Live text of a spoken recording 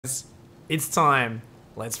It's time.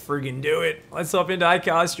 Let's friggin' do it. Let's hop into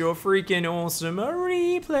iCast your freaking awesome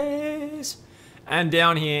replays. And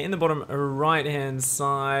down here in the bottom right hand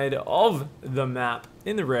side of the map,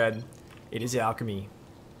 in the red, it is alchemy.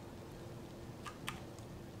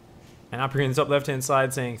 And up here in the top left hand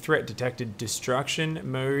side saying threat detected, destruction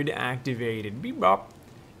mode activated. Bebop.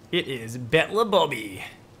 It is Betla Bobby.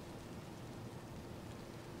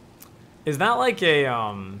 Is that like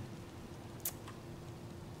a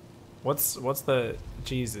What's the...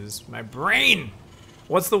 Jesus, my brain!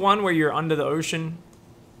 What's the one where you're under the ocean?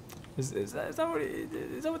 Is that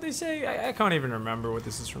what they say? I can't even remember what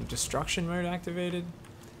this is from. Destruction mode activated?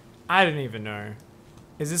 I don't even know.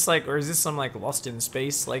 Is this like... Or is this some like Lost in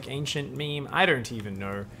Space like ancient meme? I don't even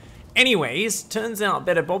know. Anyways, turns out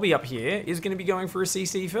Better Bobby up here is going to be going for a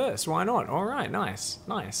CC first. Why not? Alright, nice.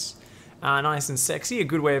 Nice. Nice and sexy. A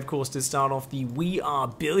good way, of course, to start off the We Are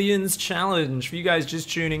Billions challenge. For you guys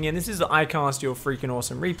just tuning in, this is the iCast Your Freaking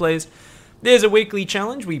Awesome Replays. There's a weekly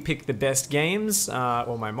challenge. We pick the best games,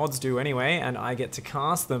 or my mods do anyway, and I get to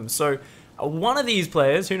cast them. So one of these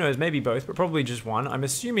players, who knows, maybe both, but probably just one. I'm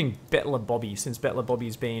assuming Betla Bobby, since Betla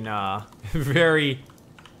Bobby's been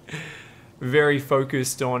very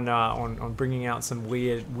focused on bringing out some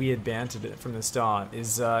weird banter from the start,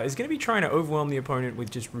 is going to be trying to overwhelm the opponent with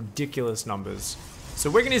just ridiculous numbers. So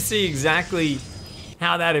we're going to see exactly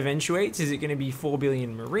how that eventuates. Is it going to be 4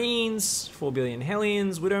 billion Marines, 4 billion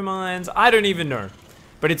Hellions, Widow Mines? I don't even know.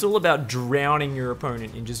 But it's all about drowning your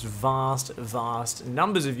opponent in just vast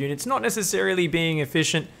numbers of units, not necessarily being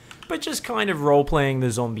efficient, but just kind of role-playing the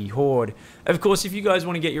zombie horde. Of course, if you guys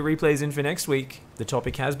want to get your replays in for next week, the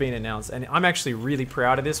topic has been announced, and I'm actually really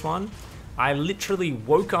proud of this one. I literally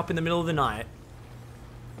woke up in the middle of the night,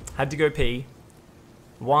 had to go pee.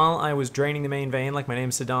 While I was draining the main vein, like my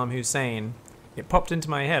name's Saddam Hussein, it popped into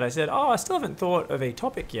my head. I said, oh, I still haven't thought of a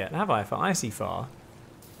topic yet, have I, for ICYFAR?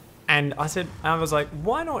 And I was like,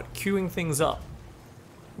 why not queuing things up?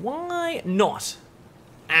 Why not?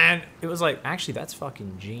 And it was like, actually, that's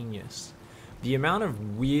fucking genius. The amount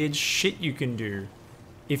of weird shit you can do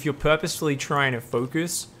if you're purposefully trying to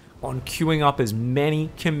focus on queuing up as many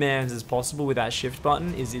commands as possible with that shift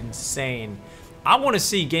button is insane. I want to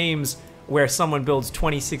see games where someone builds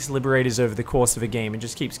 26 liberators over the course of a game and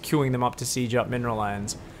just keeps queuing them up to siege up mineral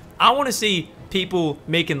lands. I want to see people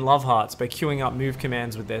making love hearts by queuing up move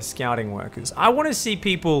commands with their scouting workers. I want to see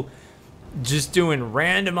people just doing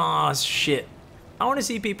random ass shit. I want to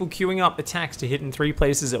see people queuing up attacks to hit in 3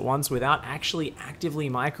 places at once without actually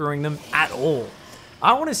actively microing them at all.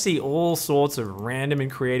 I want to see all sorts of random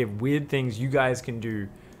and creative weird things you guys can do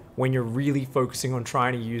when you're really focusing on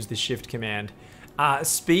trying to use the shift command.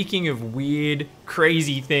 Speaking of weird,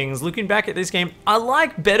 crazy things, looking back at this game, I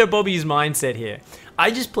like Better Bobby's mindset here.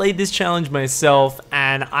 I just played this challenge myself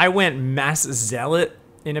and I went mass zealot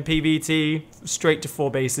in a PvT, straight to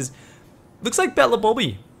 4 bases. Looks like Betla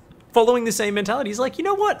Bobby. Following the same mentality, he's like, you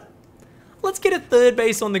know what? Let's get a 3rd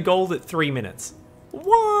base on the gold at 3 minutes.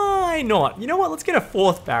 Why not? You know what? Let's get a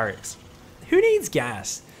 4th barracks. Who needs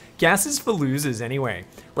gas? Gas is for losers anyway.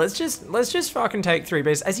 Let's just fucking take 3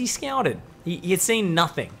 bases. As he scouted, he had seen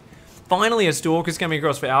nothing. Finally, a stalker's coming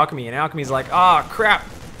across for alchemy, and alchemy's like, ah, crap.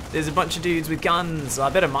 There's a bunch of dudes with guns. I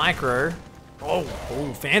better micro. Oh,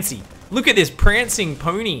 fancy. Look at this prancing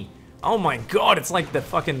pony. Oh my god, it's like the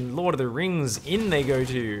fucking Lord of the Rings inn they go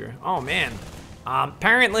to. Oh man.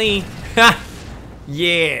 Apparently,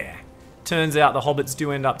 yeah. Turns out the hobbits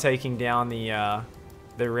do end up taking down the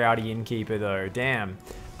rowdy innkeeper though. Damn.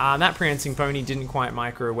 That prancing pony didn't quite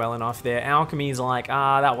micro well enough there. Alchemy's like,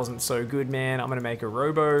 that wasn't so good, man. I'm gonna make a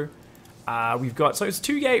robo. We've got, so it's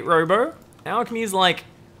 2-gate robo. Alchemy's like,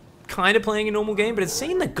 kind of playing a normal game, but it's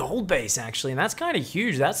seen the gold base actually, and that's kind of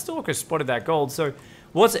huge. That stalker spotted that gold, so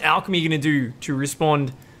what's Alchemy gonna do to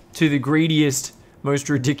respond to the greediest, most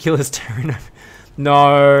ridiculous Terran?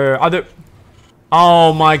 No,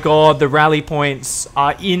 oh my god, the rally points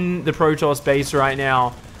are in the Protoss base right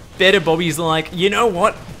now. Better Bobby's like, you know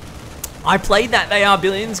what? I played that They Are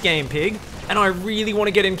Billions game, pig, and I really want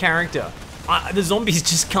to get in character. The zombies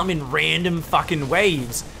just come in random fucking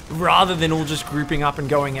waves, rather than all just grouping up and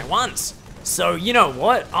going at once. So, you know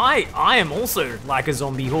what? I am also like a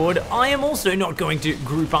zombie horde. I am also not going to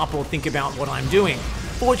group up or think about what I'm doing.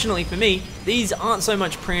 Fortunately for me, these aren't so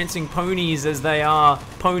much prancing ponies as they are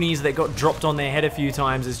ponies that got dropped on their head a few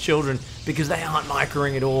times as children, because they aren't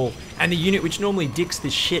microing at all. And the unit which normally dicks the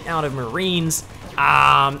shit out of Marines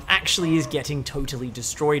actually is getting totally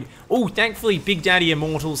destroyed. Oh, thankfully Big Daddy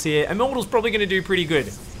Immortal's here. Immortal's probably going to do pretty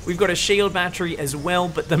good. We've got a shield battery as well,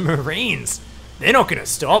 but the Marines, they're not going to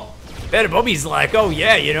stop. Better Bobby's like, oh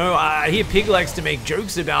yeah, you know, I hear Pig likes to make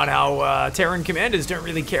jokes about how Terran commanders don't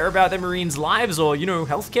really care about their Marines' lives or, you know,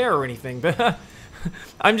 healthcare or anything, but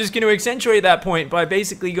I'm just going to accentuate that point by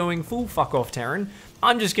basically going full fuck off Terran.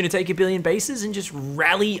 I'm just going to take a billion bases and just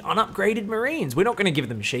rally unupgraded Marines. We're not going to give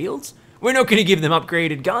them shields. We're not going to give them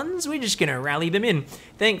upgraded guns. We're just going to rally them in.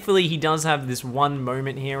 Thankfully, he does have this one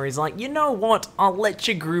moment here where he's like, you know what? I'll let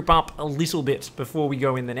you group up a little bit before we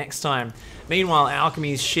go in the next time. Meanwhile,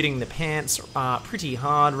 Alchemy's shitting the pants pretty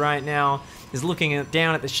hard right now. Is looking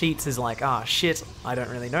down at the sheets, is like, ah, shit, I don't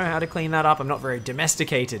really know how to clean that up. I'm not very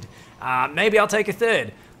domesticated. Maybe I'll take a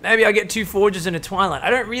third. Maybe I'll get 2 forges and a twilight. I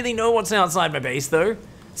don't really know what's outside my base, though.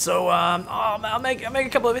 So, I'll make a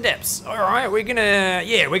couple of adepts. Alright, we're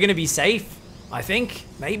gonna be safe, I think.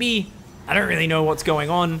 Maybe. I don't really know what's going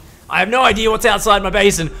on. I have no idea what's outside my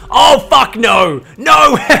base, and oh, fuck no!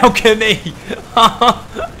 No, Alchemy!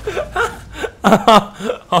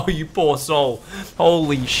 Oh, you poor soul.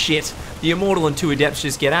 Holy shit. The Immortal and 2 Adepts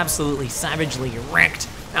just get absolutely savagely wrecked.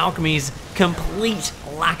 Alchemy's complete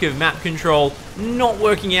lack of map control not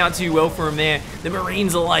working out too well for him there. The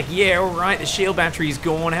Marines are like, yeah, alright, the shield battery's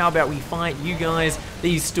gone. How about we fight you guys?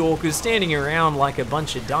 These Stalkers standing around like a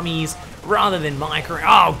bunch of dummies rather than micro.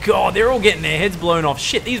 Oh, God, they're all getting their heads blown off.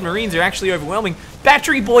 Shit, these Marines are actually overwhelming.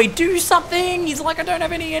 Battery boy, do something! He's like, I don't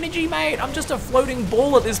have any energy, mate. I'm just a floating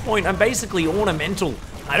ball at this point. I'm basically ornamental.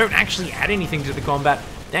 I don't actually add anything to the combat.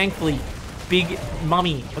 Thankfully, Big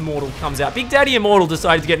Mummy Immortal comes out. Big Daddy Immortal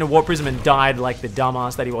decided to get in a Warp Prism and died like the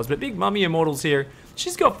dumbass that he was. But Big Mummy Immortal's here.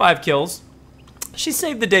 She's got 5 kills. She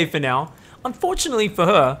saved the day for now. Unfortunately for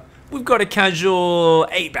her, we've got a casual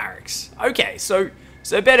 8 barracks. Okay, so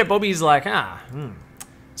Better Bobby's like,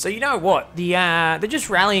 So you know what? They're just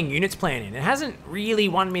rallying units planning. It hasn't really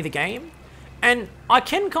won me the game. And I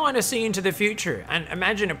can kind of see into the future and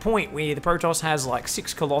imagine a point where the Protoss has like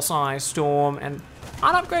 6 Colossi, Storm, and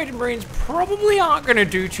unupgraded Marines probably aren't going to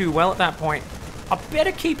do too well at that point. I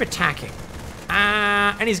better keep attacking.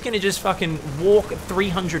 And he's going to just fucking walk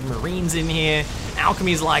 300 Marines in here.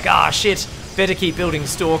 Alchemy's like, ah, shit. Better keep building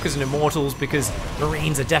Stalkers and Immortals because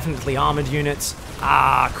Marines are definitely armored units.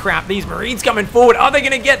 Ah, crap. These Marines coming forward. Are they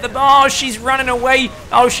going to get the... Oh, she's running away.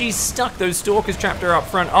 Oh, she's stuck. Those Stalkers trapped her up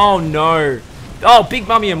front. Oh, no. Oh, Big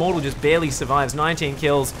Mummy Immortal just barely survives 19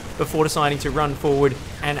 kills before deciding to run forward.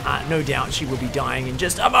 And no doubt she will be dying in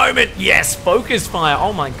just a moment. Yes, focus fire.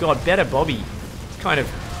 Oh, my God. Better Bobby. Kind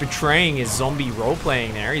of betraying his zombie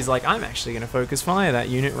role-playing there. He's like, I'm actually going to focus fire that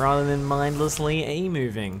unit rather than mindlessly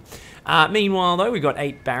A-moving. Meanwhile, though, we got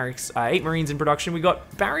 8 barracks, 8 Marines in production. We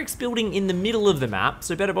got barracks building in the middle of the map.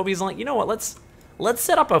 So Better Bobby's like, you know what? Let's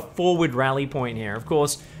set up a forward rally point here. Of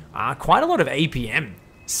course, quite a lot of APM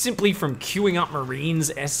simply from queuing up Marines,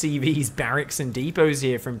 SCVs, barracks, and depots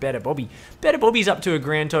here from Better Bobby. Better Bobby's up to a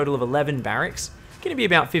grand total of 11 barracks. Gonna be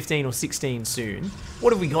about 15 or 16 soon.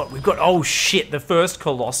 What have we got? We've got, oh shit, the first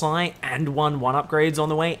Colossi and 1 upgrades on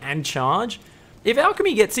the way and charge. If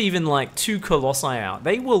Alchemy gets even like 2 Colossi out,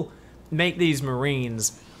 they will make these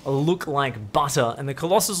Marines look like butter, and the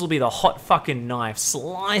Colossus will be the hot fucking knife,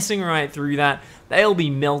 slicing right through that. They'll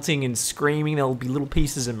be melting and screaming. There'll be little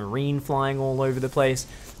pieces of Marine flying all over the place.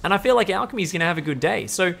 And I feel like Alchemy's gonna have a good day.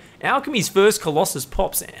 So Alchemy's first Colossus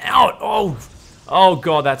pops out. Oh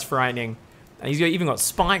god, that's frightening. He's even got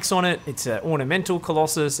spikes on it. It's an ornamental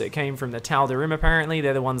Colossus. It came from the Tal'Darim, apparently.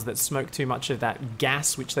 They're the ones that smoke too much of that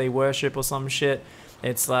gas, which they worship or some shit.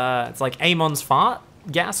 It's like Amon's fart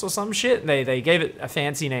gas or some shit. They gave it a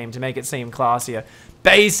fancy name to make it seem classier.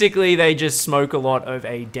 Basically, they just smoke a lot of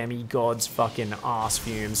a demigod's fucking ass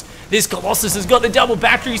fumes. This Colossus has got the double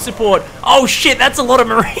battery support. Oh shit, that's a lot of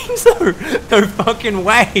Marines though. No fucking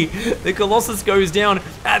way. The Colossus goes down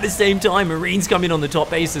at the same time. Marines come in on the top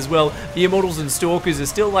base as well. The Immortals and Stalkers are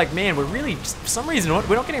still like, man, we're really, for some reason,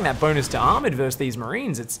 we're not getting that bonus to armored versus these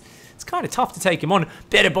Marines. It's kind of tough to take him on.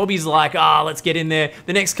 Better Bobby's like, let's get in there.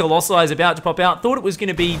 The next Colossi is about to pop out. Thought it was going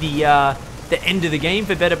to be the end of the game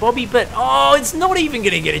for Better Bobby, but it's not even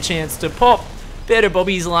going to get a chance to pop. Better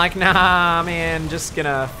Bobby's like, nah, man, just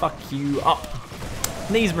gonna fuck you up.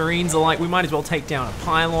 And these Marines are like, we might as well take down a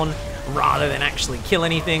pylon rather than actually kill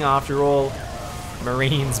anything. After all,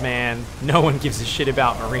 Marines, man, no one gives a shit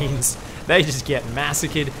about Marines. They just get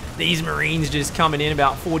massacred. These Marines just coming in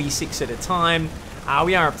about 46 at a time.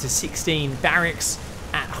 We are up to 16 barracks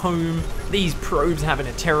at home. These probes having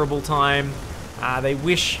a terrible time. They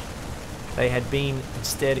wish they had been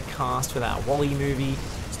instead cast for that Wall-E movie.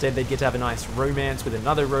 Instead, they'd get to have a nice romance with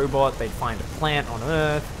another robot. They'd find a plant on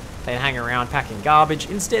Earth. They'd hang around packing garbage.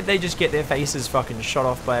 Instead, they just get their faces fucking shot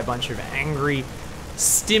off by a bunch of angry,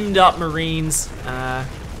 stimmed up Marines.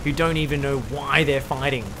 who don't even know why they're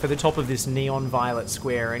fighting for the top of this neon violet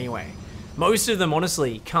square anyway. Most of them,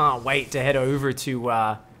 honestly, can't wait to head over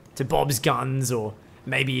to Bob's Guns, or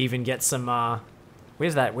maybe even get some,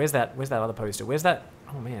 where's that other poster? Where's that?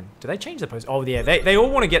 Oh man, do they change the poster? Oh yeah, they all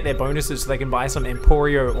want to get their bonuses so they can buy some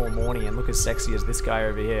Emporio or Morny and look as sexy as this guy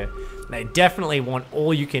over here. They definitely want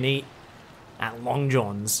all you can eat at Long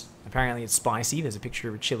John's. Apparently it's spicy. There's a picture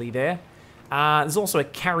of a chili there. There's also a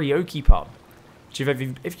karaoke pub. If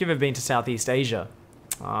you've ever been to Southeast Asia,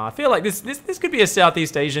 I feel like this could be a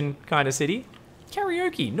Southeast Asian kind of city.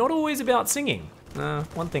 Karaoke, not always about singing.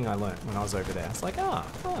 One thing I learned when I was over there, it's like,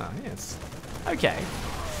 yes, okay.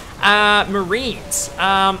 Marines.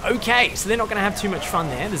 Okay, so they're not gonna have too much fun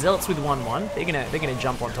there. The Zealots with 1-1, they're gonna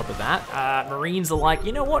jump on top of that. Marines are like,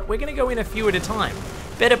 you know what? We're gonna go in a few at a time.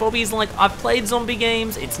 Better Bobby's like, I've played zombie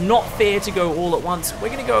games. It's not fair to go all at once. We're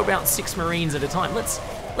gonna go about 6 Marines at a time.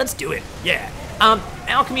 Let's do it. Yeah.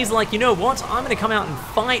 Alchemy's like, you know what? I'm gonna come out and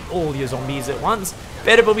fight all your zombies at once.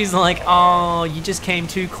 Better Bobby's like, oh, you just came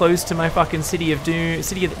too close to my fucking City of Doom.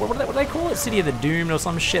 What do they call it? City of the Doomed or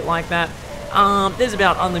some shit like that. There's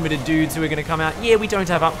about unlimited dudes who are gonna come out. Yeah, we don't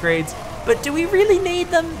have upgrades, but do we really need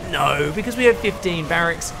them? No, because we have 15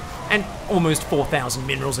 barracks and almost 4,000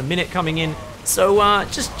 minerals a minute coming in. So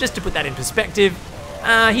just to put that in perspective,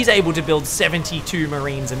 he's able to build 72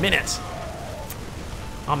 Marines a minute.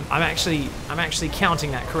 I'm actually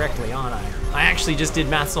counting that correctly, aren't I? I actually just did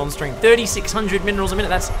maths on stream. 3,600 minerals a minute.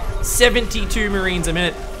 That's 72 Marines a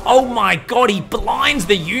minute. Oh my god, he blinds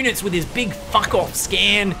the units with his big fuck off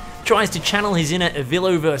scan. Tries to channel his inner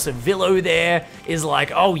Avillo versus Avillo there. Is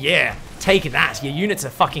like, oh yeah, take that. Your units are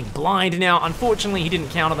fucking blind now. Unfortunately, he didn't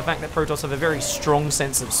count on the fact that Protoss have a very strong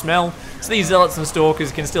sense of smell. So these Zealots and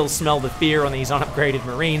Stalkers can still smell the fear on these unupgraded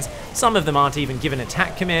Marines. Some of them aren't even given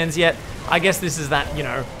attack commands yet. I guess this is that, you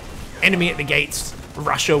know, enemy at the gates,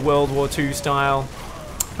 Russia World War II style.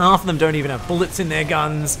 Half of them don't even have bullets in their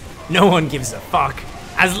guns. No one gives a fuck.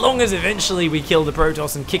 As long as eventually we kill the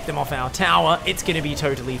Protoss and kick them off our tower, it's gonna be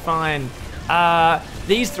totally fine.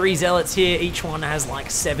 These 3 Zealots here, each one has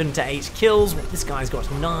like 7 to 8 kills. This guy's got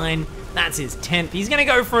 9. That's his 10th. He's gonna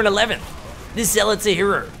go for an 11th. This Zealot's a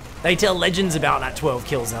hero. They tell legends about that 12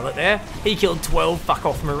 kill Zealot there. He killed 12 fuck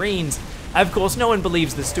off Marines. Of course, no one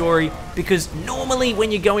believes the story, because normally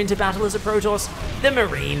when you go into battle as a Protoss, the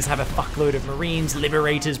Marines have a fuckload of Marines,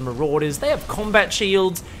 Liberators, Marauders. They have combat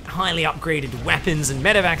shields, highly upgraded weapons, and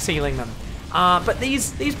medevacs healing them. But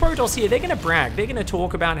these Protoss here, they're gonna brag. They're gonna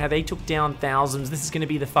talk about how they took down thousands. This is gonna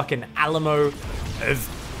be the fucking Alamo of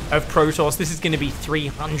Protoss. This is gonna be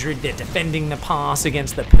 300. They're defending the pass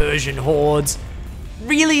against the Persian hordes.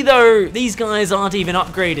 Really though, these guys aren't even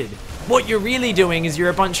upgraded. What you're really doing is you're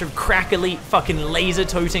a bunch of crack elite fucking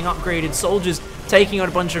laser-toting upgraded soldiers taking on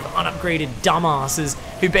a bunch of unupgraded dumbasses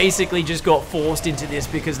who basically just got forced into this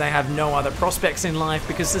because they have no other prospects in life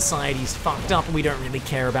because society's fucked up and we don't really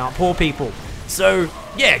care about poor people. So,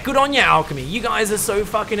 yeah, good on you, Alchemy. You guys are so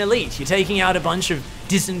fucking elite. You're taking out a bunch of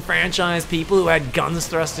disenfranchised people who had guns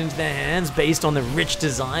thrust into their hands based on the rich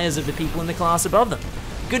desires of the people in the class above them.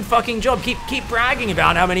 Good fucking job. Keep bragging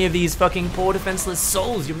about how many of these fucking poor defenseless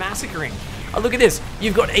souls you're massacring. Oh, look at this.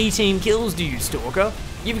 You've got 18 kills, do you, Stalker?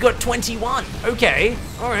 You've got 21. Okay.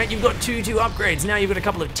 Alright, you've got 2 upgrades. Now you've got a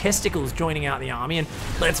couple of testicles joining out the army, and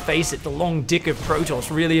let's face it, the long dick of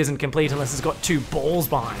Protoss really isn't complete unless it's got 2 balls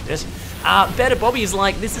behind it. Better Bobby's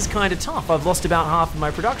like, this is kind of tough. I've lost about half of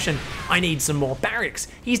my production. I need some more barracks.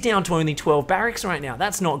 He's down to only 12 barracks right now.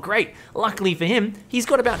 That's not great. Luckily for him, he's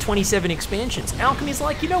got about 27 expansions. Alchemy's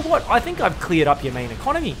like, you know what? I think I've cleared up your main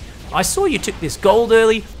economy. I saw you took this gold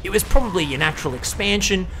early. It was probably your natural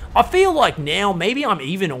expansion. I feel like now maybe I'm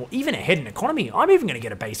even ahead in economy. I'm even going to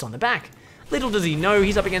get a base on the back. Little does he know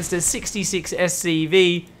he's up against a 66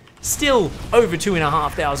 SCV, still over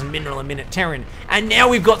 2,500 mineral a minute Terran. And now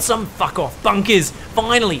we've got some fuck off bunkers.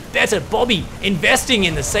 Finally, Better Bobby investing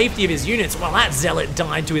in the safety of his units while that Zealot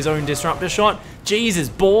died to his own disruptor shot. Jesus,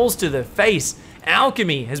 balls to the face.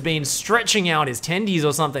 Alchemy has been stretching out his tendies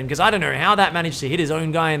or something, because I don't know how that managed to hit his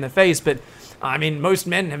own guy in the face, but I mean, most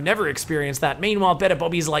men have never experienced that. Meanwhile, Better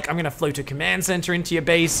Bobby's like, I'm gonna float a command center into your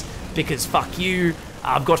base, because fuck you.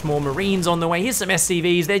 I've got more Marines on the way. Here's some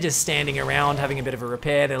SCVs. They're just standing around having a bit of a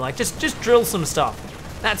repair. They're like, just drill some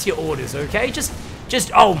stuff. That's your orders, okay? Just,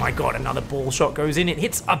 oh my god, another ball shot goes in. It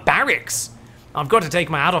hits a barracks. I've got to take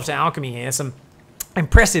my hat off to Alchemy here. Some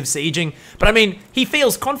impressive sieging, but I mean, he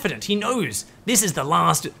feels confident. He knows this is the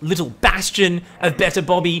last little bastion of Better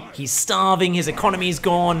Bobby. He's starving, his economy's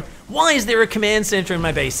gone. Why is there a command center in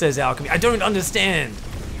my base, says Alchemy. I don't understand.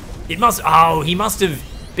 He must have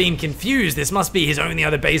been confused. This must be his only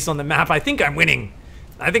other base on the map. I think I'm winning.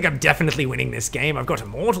 I think I'm definitely winning this game. I've got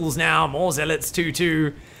Immortals now, more Zealots,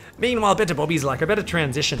 2-2. Meanwhile, Better Bobby's like, I better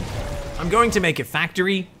transition. I'm going to make a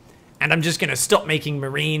factory, and I'm just going to stop making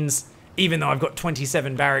Marines, even though I've got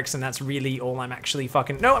 27 barracks, and that's really all I'm actually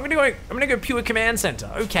fucking... No, I'm gonna go pure command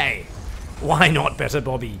center. Okay. Why not, Better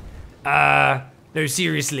Bobby? No,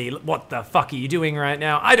 seriously, what the fuck are you doing right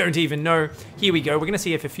now? I don't even know. Here we go. We're gonna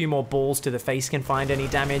see if a few more balls to the face can find any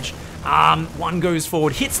damage. One goes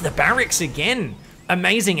forward, hits the barracks again.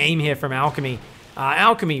 Amazing aim here from Alchemy.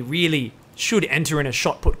 Alchemy really should enter in a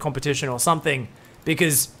shot put competition or something,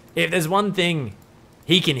 because if there's one thing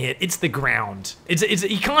he can hit, it's the ground.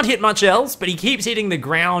 He can't hit much else, but he keeps hitting the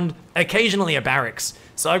ground, occasionally a barracks.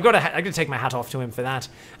 So I've got to take my hat off to him for that.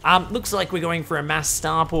 Looks like we're going for a mass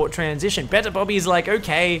starport transition. Better Bobby's like,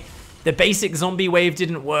 okay, the basic zombie wave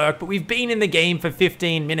didn't work, but we've been in the game for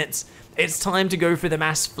 15 minutes. It's time to go for the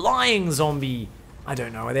mass flying zombie. I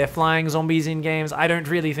don't know, are there flying zombies in games? I don't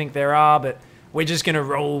really think there are, but we're just going to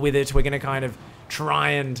roll with it. We're going to kind of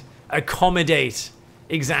try and accommodate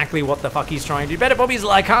exactly what the fuck he's trying to do. Better Bobby's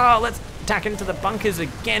like, let's attack into the bunkers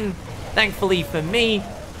again. Thankfully for me,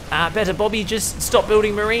 Better Bobby just stopped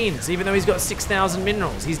building Marines, even though he's got 6,000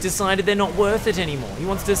 minerals. He's decided they're not worth it anymore. He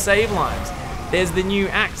wants to save lives. There's the new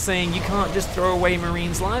act saying you can't just throw away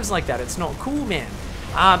Marines' lives like that. It's not cool, man.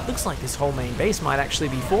 Looks like this whole main base might actually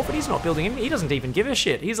be forfeit. He's not building it. He doesn't even give a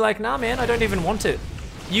shit. He's like, nah, man, I don't even want it.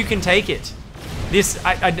 You can take it.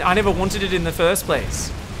 I never wanted it in the first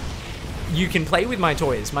place. You can play with my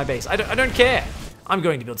toys, my base. I don't care. I'm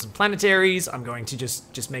going to build some planetaries. I'm going to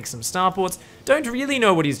just make some starports. Don't really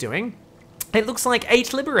know what he's doing. It looks like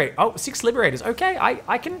 6 liberators. Okay,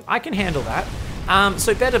 I can handle that.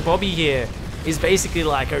 So Better Bobby here is basically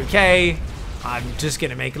like, okay, I'm just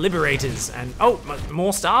gonna make liberators and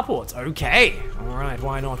more starports. Okay, all right,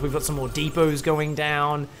 why not? We've got some more depots going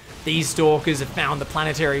down. These stalkers have found the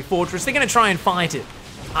planetary fortress. They're gonna try and fight it.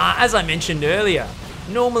 As I mentioned earlier,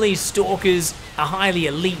 normally stalkers, a highly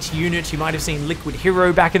elite unit. You might have seen Liquid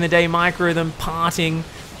Hero back in the day, micro them, parting.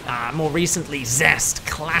 More recently, Zest,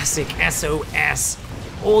 Classic, SOS.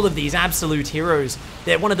 All of these absolute heroes.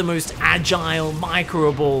 They're one of the most agile,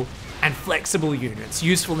 microable, and flexible units,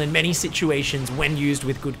 useful in many situations when used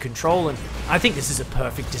with good control, and I think this is a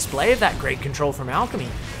perfect display of that great control from Alchemy.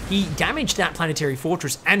 He damaged that planetary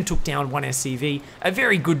fortress and took down one SCV. A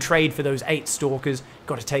very good trade for those 8 stalkers.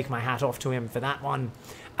 Got to take my hat off to him for that one.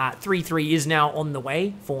 3-3 is now on the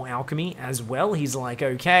way for Alchemy as well. He's like,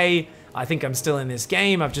 okay, I think I'm still in this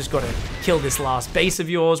game. I've just got to kill this last base of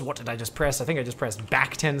yours. What did I just press? I think I just pressed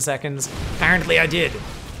back 10 seconds. Apparently I did.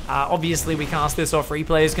 Obviously, we cast this off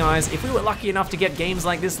replays, guys. If we were lucky enough to get games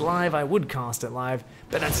like this live, I would cast it live,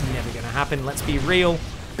 but that's never going to happen, let's be real,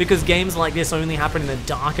 because games like this only happen in the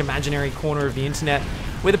dark, imaginary corner of the internet,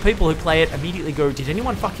 where the people who play it immediately go, did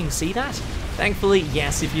anyone fucking see that? Thankfully,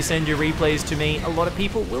 yes, if you send your replays to me, a lot of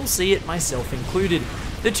people will see it, myself included.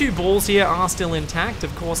 The 2 balls here are still intact.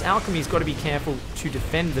 Of course, Alchemy's got to be careful to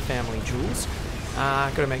defend the family jewels.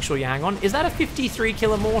 Got to make sure you hang on. Is that a 53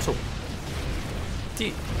 kill immortal?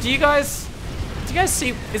 Do you guys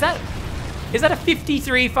see, is that a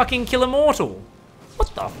 53 fucking kill immortal?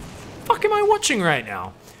 What the fuck am I watching right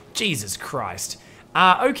now? Jesus Christ.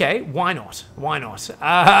 Okay, why not? Why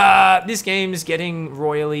not? This game's getting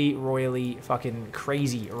royally fucking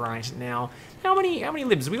crazy right now. How many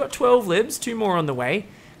libs? We got 12 libs, 2 more on the way.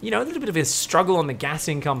 You know, a little bit of a struggle on the gas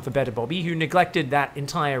income for Better Bobby, who neglected that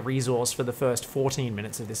entire resource for the first 14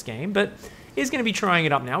 minutes of this game, but is going to be trying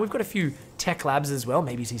it up now. We've got a few tech labs as well,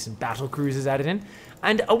 maybe see some battle cruisers added in.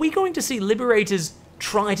 And are we going to see Liberators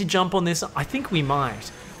try to jump on this? I think we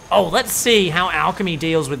might. Oh, let's see how Alchemy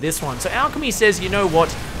deals with this one. So Alchemy says, you know what,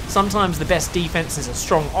 sometimes the best defense is a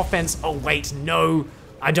strong offense. Oh wait, no,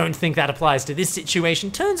 I don't think that applies to this situation.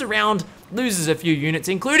 Turns around, loses a few units,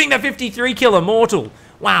 including the 53 kill immortal.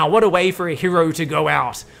 Wow, what a way for a hero to go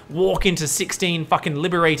out. Walk into 16 fucking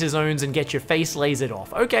Liberator zones and get your face lasered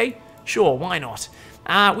off. Okay, sure, why not?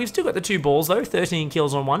 We've still got the 2 balls though, 13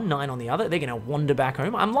 kills on one, 9 on the other. They're gonna wander back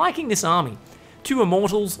home. I'm liking this army. 2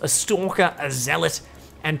 Immortals, a Stalker, a Zealot,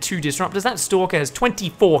 and 2 Disruptors. That Stalker has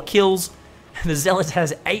 24 kills, and the Zealot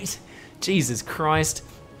has 8. Jesus Christ.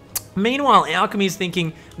 Meanwhile, Alchemy's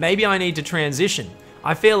thinking, maybe I need to transition.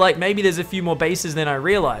 I feel like maybe there's a few more bases than I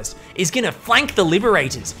realized. He's gonna flank the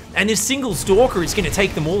Liberators, and this single Stalker is gonna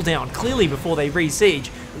take them all down clearly before they re-siege.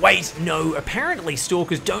 Wait, no, apparently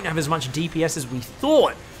Stalkers don't have as much DPS as we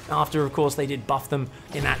thought, after of course they did buff them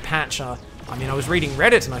in that patch. I mean, I was reading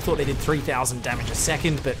Reddit and I thought they did 3,000 damage a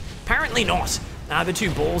second, but apparently not. The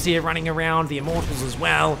two balls here running around, the immortals as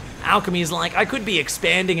well. Alchemy's like, I could be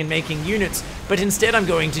expanding and making units, but instead I'm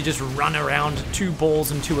going to just run around 2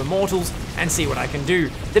 balls and 2 immortals and see what I can do.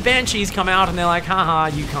 The banshees come out and they're like, haha,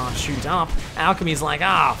 you can't shoot up. Alchemy's like,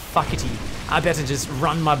 fuckity. I better just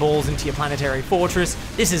run my balls into your planetary fortress.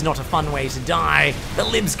 This is not a fun way to die. The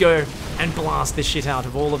libs go and blast the shit out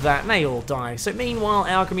of all of that, and they all die. So meanwhile,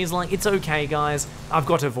 Alchemy's like, it's okay, guys. I've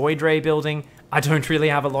got a Void Ray building. I don't really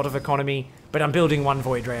have a lot of economy, but I'm building 1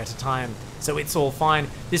 Void Ray at a time, so it's all fine.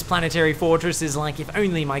 This planetary fortress is like, if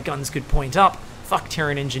only my guns could point up. Fuck,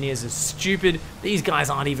 Terran engineers are stupid. These guys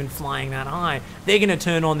aren't even flying that high. They're gonna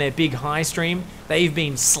turn on their big high stream. They've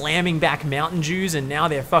been slamming back Mountain Dews, and now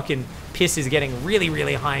their fucking piss is getting really,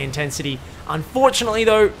 really high intensity. Unfortunately,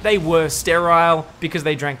 though, they were sterile because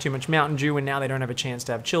they drank too much Mountain Dew, and now they don't have a chance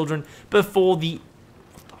to have children before the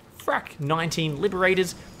 19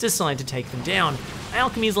 Liberators decide to take them down.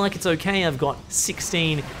 Alchemy's like, it's okay, I've got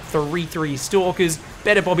 16 3-3 Stalkers.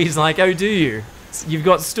 Better Bobby's like, oh, do you? You've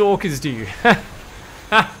got Stalkers, do you?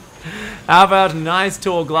 How about a nice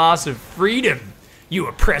tall glass of freedom, you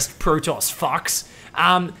oppressed Protoss fucks?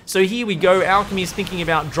 So here we go. Alchemy's thinking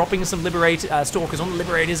about dropping some Stalkers on the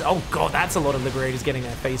Liberators. Oh god, that's a lot of Liberators getting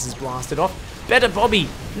their faces blasted off. Better Bobby,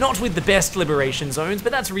 not with the best Liberation zones,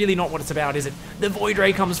 but that's really not what it's about, is it? The Void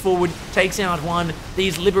Ray comes forward, takes out 1.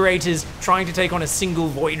 These Liberators trying to take on a single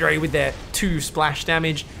Void Ray with their 2 splash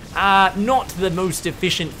damage. Not the most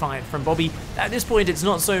efficient fight from Bobby. At this point, it's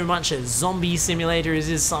not so much a zombie simulator as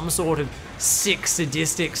is some sort of sick,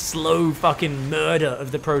 sadistic, slow fucking murder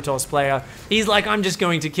of the Protoss player. He's like, I'm just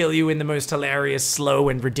going to kill you in the most hilarious, slow,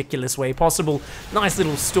 and ridiculous way possible. Nice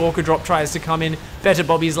little Stalker drop tries to come in. Better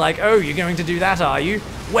Bobby's like, oh, you're going to do that, are you?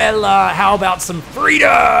 Well, how about some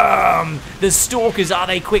freedom? The Stalkers, are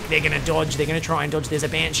they quick? They're gonna dodge. They're gonna try and dodge. There's a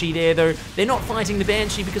Banshee there, though. They're not fighting the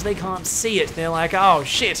Banshee because they can't see it. They're like, oh,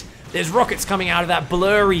 shit. There's rockets coming out of that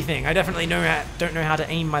blurry thing. I definitely don't know how to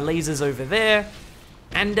aim my lasers over there.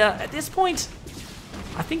 And at this point,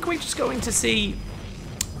 I think we're just going to see,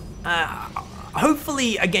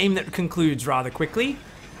 hopefully, a game that concludes rather quickly.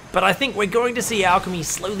 But I think we're going to see Alchemy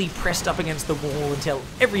slowly pressed up against the wall until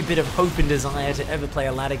every bit of hope and desire to ever play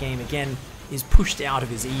a ladder game again is pushed out of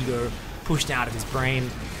his ego, pushed out of his brain.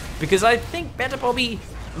 Because I think Better Bobby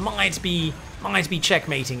might be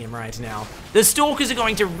checkmating him right now. The Stalkers are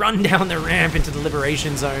going to run down the ramp into the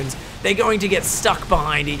Liberation zones. They're going to get stuck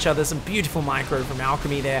behind each other. Some beautiful micro from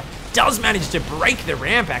Alchemy there. Does manage to break the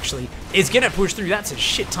ramp, actually. Is going to push through. That's a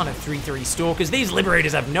shit ton of 3-3 Stalkers. These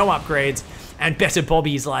Liberators have no upgrades. And Better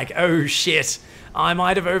Bobby's like, oh shit, I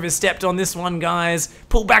might have overstepped on this one, guys.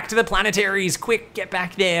 Pull back to the planetaries, quick, get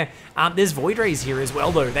back there. There's Void Rays here as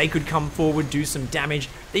well, though. They could come forward, do some damage.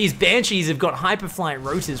 These Banshees have got Hyperflight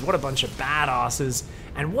Rotors. What a bunch of badasses.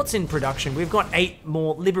 And what's in production? We've got 8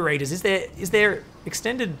 more Liberators. Is there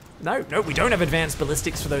extended? No, we don't have advanced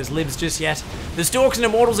ballistics for those libs just yet. The Stalks and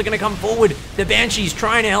Immortals are going to come forward. The Banshees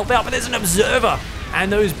trying to help out, but there's an Observer. And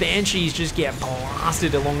those Banshees just get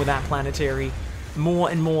blasted along with that planetary. More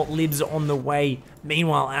and more libs on the way.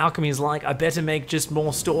 Meanwhile, Alchemy's like, I better make just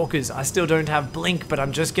more Stalkers. I still don't have Blink, but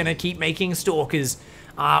I'm just gonna keep making Stalkers.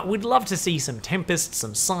 We'd love to see some Tempest,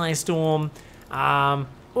 some Psystorm.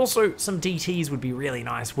 Also, some DTs would be really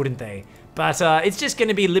nice, wouldn't they? But it's just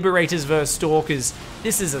gonna be Liberators versus Stalkers.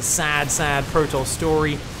 This is a sad, sad Protoss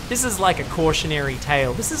story. This is like a cautionary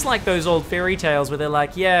tale. This is like those old fairy tales where they're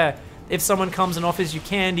like, yeah, if someone comes and offers you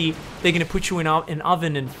candy, they're gonna put you in an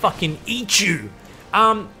oven and fucking eat you.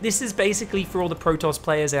 This is basically for all the Protoss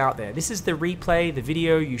players out there. This is the replay, the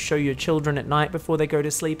video you show your children at night before they go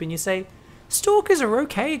to sleep and you say, Stalkers are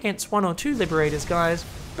okay against 1 or 2 Liberators, guys.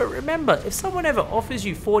 But remember, if someone ever offers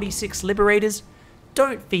you 46 Liberators,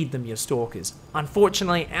 don't feed them your Stalkers.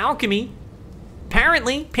 Unfortunately, Alchemy,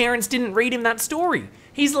 apparently, parents didn't read him that story.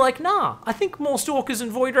 He's like, nah, I think more Stalkers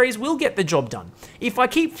and Void Rays will get the job done. If I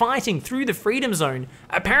keep fighting through the freedom zone,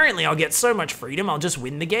 apparently I'll get so much freedom I'll just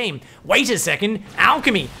win the game. Wait a second,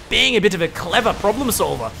 Alchemy, being a bit of a clever problem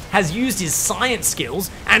solver, has used his science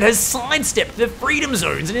skills and has sidestepped the freedom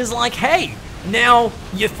zones and is like, hey, now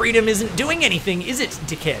your freedom isn't doing anything, is it,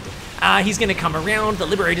 dickhead? He's gonna come around, the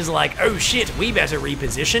Liberators are like, oh shit, we better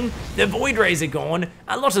reposition. The Void Rays are gone,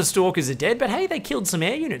 a lot of Stalkers are dead, but hey, they killed some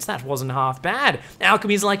air units, that wasn't half bad.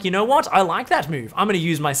 Alchemy's like, you know what, I like that move. I'm gonna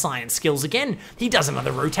use my science skills again. He does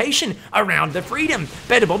another rotation around the freedom.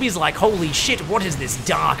 Better Bobby's like, holy shit, what is this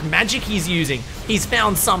dark magic he's using? He's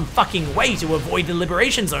found some fucking way to avoid the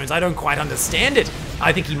liberation zones. I don't quite understand it.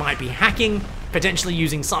 I think he might be hacking. potentially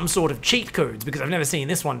using some sort of cheat codes, because I've never seen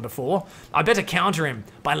this one before. I better counter him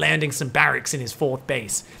by landing some barracks in his 4th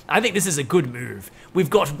base. I think this is a good move. We've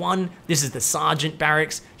got one, this is the sergeant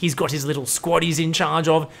barracks, he's got his little squad he's in charge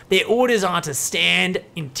of. Their orders are to stand,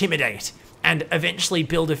 intimidate, and eventually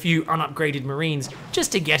build a few unupgraded Marines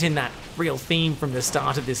just to get in that real theme from the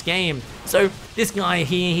start of this game. So this guy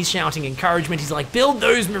here, he's shouting encouragement. He's like, build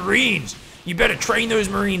those Marines. You better train those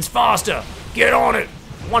Marines faster. Get on it.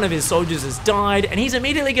 One of his soldiers has died, and he's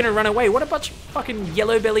immediately going to run away. What a bunch of fucking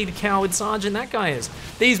yellow-bellied coward sergeant that guy is.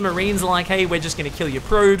 These Marines are like, hey, we're just going to kill your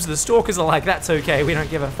probes. The Stalkers are like, that's okay. We don't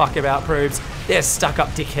give a fuck about probes. They're stuck-up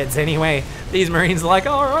dickheads anyway. These Marines are like,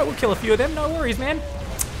 oh, all right, we'll kill a few of them. No worries, man.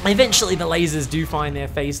 Eventually, the lasers do find their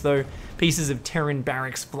face, though. Pieces of Terran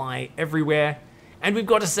barracks fly everywhere. And we've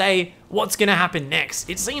got to say, what's going to happen next?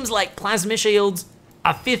 It seems like plasma shields,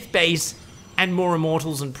 a 5th base, and more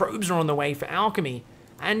immortals and probes are on the way for alchemy.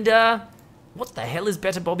 And, what the hell is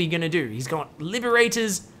Better Bobby going to do? He's got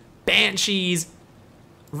Liberators, Banshees,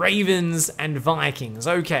 Ravens, and Vikings.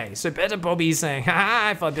 Okay, so Better Bobby's saying,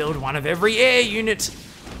 haha, if I build one of every air unit,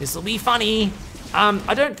 this'll be funny.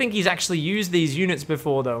 I don't think he's actually used these units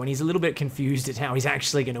before, though, and he's a little bit confused at how he's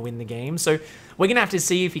actually going to win the game. So we're going to have to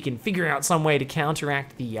see if he can figure out some way to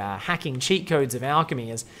counteract the hacking cheat codes of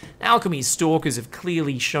Alchemy, as Alchemy's Stalkers have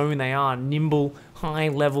clearly shown they are nimble,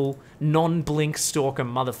 high-level, non-blink Stalker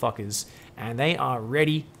motherfuckers, and they are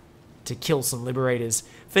ready to kill some Liberators.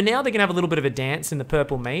 For now, they're going to have a little bit of a dance in the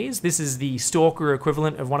purple maze. This is the Stalker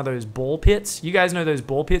equivalent of one of those ball pits. You guys know those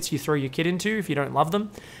ball pits you throw your kid into if you don't love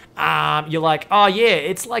them? You're like, oh yeah,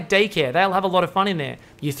 it's like daycare. They'll have a lot of fun in there.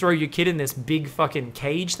 You throw your kid in this big fucking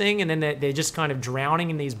cage thing, and then they're just kind of drowning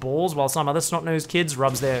in these balls while some other snot-nosed kids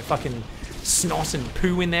rubs their fucking snot and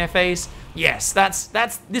poo in their face. Yes,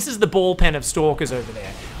 this is the ball pen of Stalkers over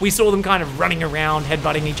there. We saw them kind of running around,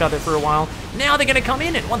 headbutting each other for a while. Now they're going to come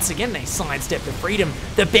in, and once again, they sidestep the freedom.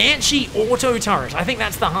 The Banshee auto turret. I think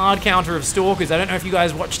that's the hard counter of Stalkers. I don't know if you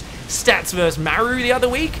guys watched Stats vs. Maru the other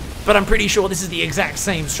week, but I'm pretty sure this is the exact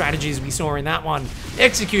same strategies we saw in that one.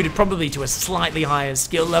 Executed probably to a slightly higher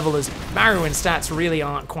skill level, as Maru and Stats really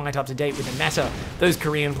aren't quite up to date with the meta. Those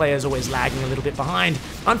Korean players always lagging a little bit behind.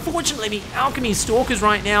 Unfortunately, the Alchemy Stalkers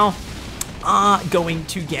right now are going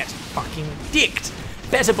to get fucking dicked.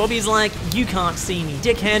 Better Bobby's like, you can't see me,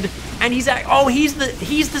 dickhead. And he's like, oh, he's the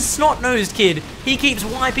snot-nosed kid. He keeps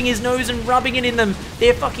wiping his nose and rubbing it in them.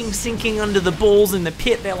 They're fucking sinking under the balls in the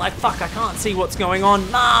pit. They're like, fuck, I can't see what's going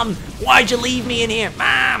on. Mom, why'd you leave me in here?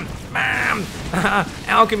 Mom.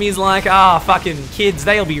 Alchemy's like, fucking kids,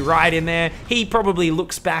 they'll be right in there. He probably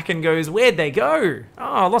looks back and goes, where'd they go? Oh,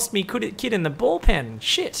 I lost me kid in the bullpen.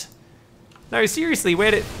 Shit. No, seriously,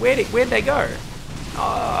 where'd they go?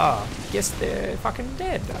 Oh, guess they're fucking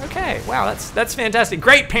dead. Okay, wow, that's fantastic.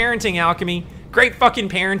 Great parenting, Alchemy. Great fucking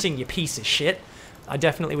parenting, you piece of shit. I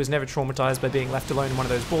definitely was never traumatized by being left alone in one of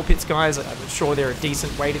those ball pits, guys. I'm sure they're a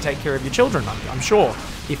decent way to take care of your children, I'm sure,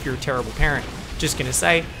 if you're a terrible parent. Just gonna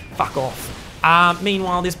say, fuck off.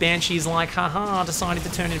 Meanwhile, this Banshee's like, haha, decided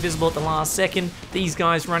to turn invisible at the last second. These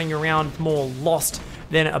guys running around more lost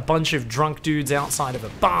than a bunch of drunk dudes outside of a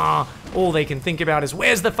bar. All they can think about is,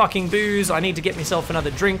 where's the fucking booze? I need to get myself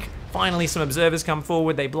another drink. Finally, some observers come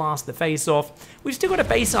forward. They blast the face off. We've still got a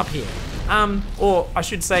base up here. Or I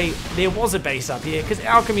should say, there was a base up here, because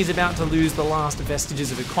Alchemy's about to lose the last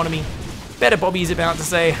vestiges of economy. Better Bobby's about to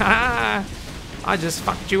say, ha, I just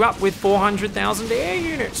fucked you up with 400,000 air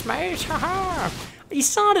units, mate. Ha. He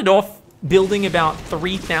started off building about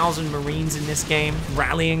 3,000 Marines in this game,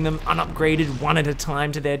 rallying them unupgraded one at a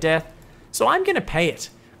time to their death. So I'm going to pay it.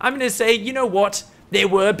 I'm going to say, you know what? There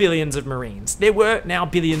were billions of Marines. There were now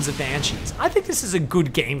billions of Banshees. I think this is a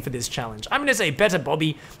good game for this challenge. I'm going to say, better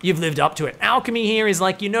Bobby, you've lived up to it. Alchemy here is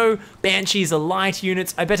like, you know, Banshees are light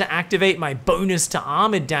units. I better activate my bonus to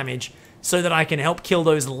armored damage so that I can help kill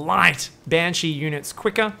those light Banshee units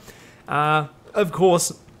quicker. Of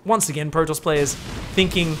course, once again, Protoss players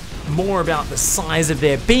thinking more about the size of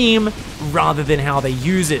their beam rather than how they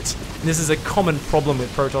use it. And this is a common problem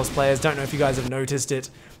with Protoss players. Don't know if you guys have noticed it,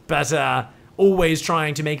 but always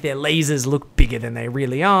trying to make their lasers look bigger than they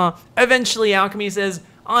really are. Eventually, Alchemy says,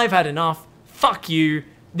 I've had enough. Fuck you.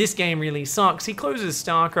 This game really sucks. He closes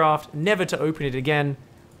StarCraft, never to open it again.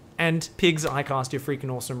 And Pigs, I Cast Your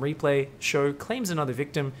Freaking Awesome Replay show claims another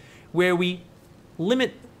victim, where we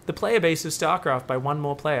limit the player base of StarCraft by one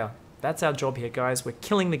more player. That's our job here, guys. We're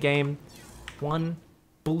killing the game one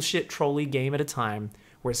bullshit trolley game at a time.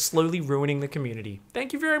 We're slowly ruining the community.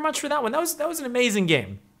 Thank you very much for that one. That was an amazing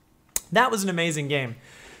game. That was an amazing game.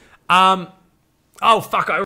 Oh fuck,